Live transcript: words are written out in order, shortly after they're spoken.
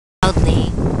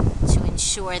loudly to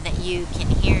ensure that you can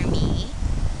hear me.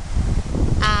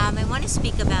 I want to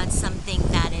speak about something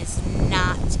that is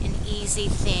not an easy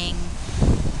thing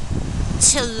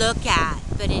to look at,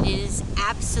 but it is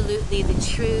absolutely the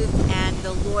truth, and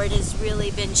the Lord has really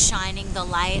been shining the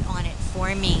light on it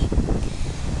for me.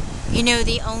 You know,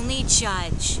 the only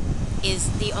judge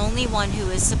is the only one who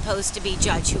is supposed to be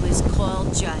judge, who is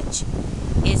called judge,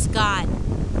 is God,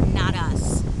 not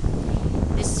us.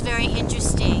 This is very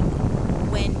interesting.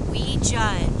 When we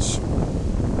judge,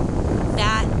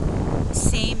 that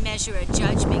same measure of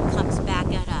judgment comes back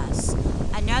at us.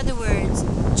 In other words,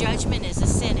 judgment is a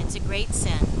sin. It's a great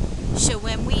sin. So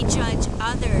when we judge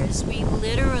others, we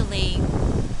literally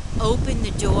open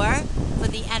the door for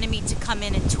the enemy to come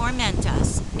in and torment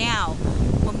us. Now,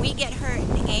 when we get hurt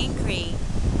and angry,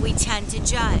 we tend to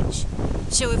judge.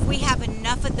 So if we have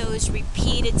enough of those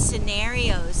repeated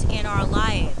scenarios in our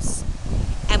lives,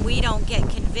 and we don't get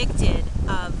convicted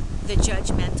of the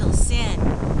judgmental sin,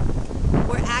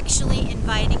 we're actually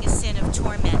inviting a sin of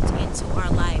torment into our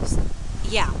lives.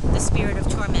 Yeah, the spirit of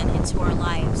torment into our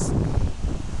lives.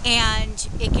 And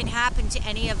it can happen to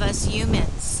any of us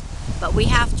humans, but we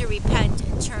have to repent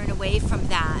and turn away from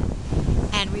that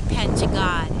and repent to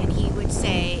God. And he would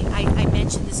say, I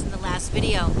mentioned this in the last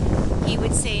video, he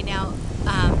would say, now,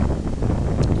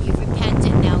 you've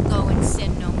repented, now go and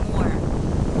sin no more.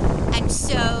 And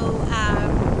so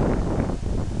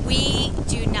we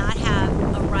do not have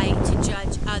a right to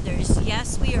judge others.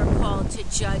 Yes, we are called to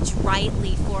judge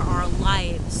rightly for our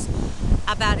lives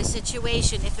about a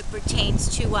situation if it pertains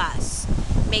to us.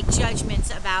 Make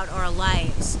judgments about our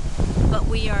lives. But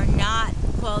we are not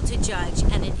called to judge,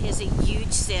 and it is a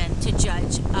huge sin to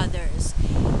judge others.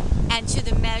 And to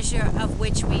the measure of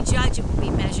which we judge, it will be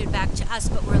measured back to us.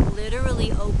 But we're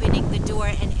literally opening the door,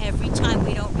 and every time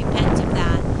we don't repent of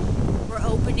that, we're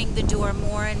opening the door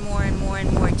more and more and more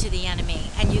and more to the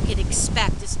enemy. And you could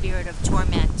expect the spirit of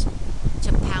torment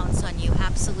to pounce on you,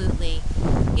 absolutely.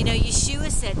 You know,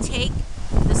 Yeshua said, take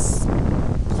this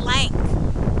plank,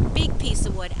 big piece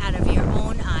of wood, out of your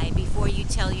own eye before you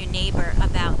tell your neighbor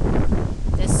about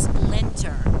the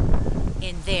splinter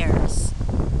in theirs.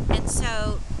 And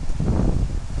so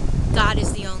God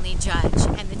is the only judge,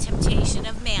 and the temptation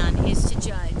of man is to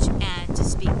judge and to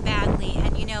speak badly.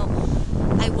 And you know,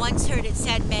 I once heard it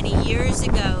said many years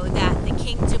ago that the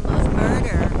kingdom of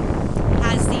murder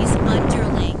has these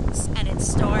underlings, and it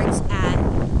starts at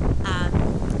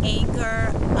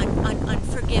anger,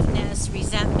 unforgiveness,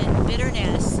 resentment,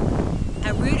 bitterness.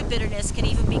 A root of bitterness can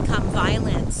even become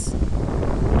violence,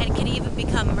 and can even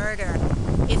become murder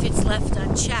if it's left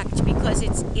unchecked, because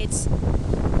it's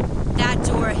that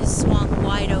door has swung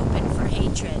wide open for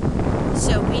hatred.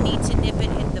 So we need to nip it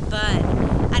in the bud.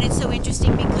 And it's so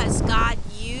interesting because God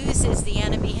uses the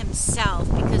enemy himself,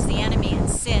 because the enemy in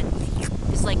sin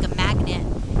is like a magnet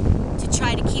to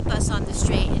try to keep us on the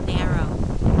straight and narrow.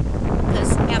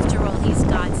 Because after all, he's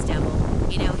God's devil.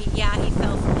 You know, he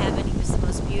fell from heaven. He was the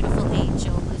most beautiful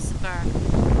angel, Lucifer.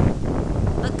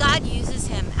 But God uses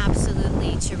him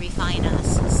absolutely to refine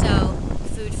us. So,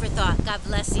 food for thought. God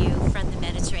bless you from the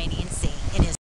Mediterranean Sea.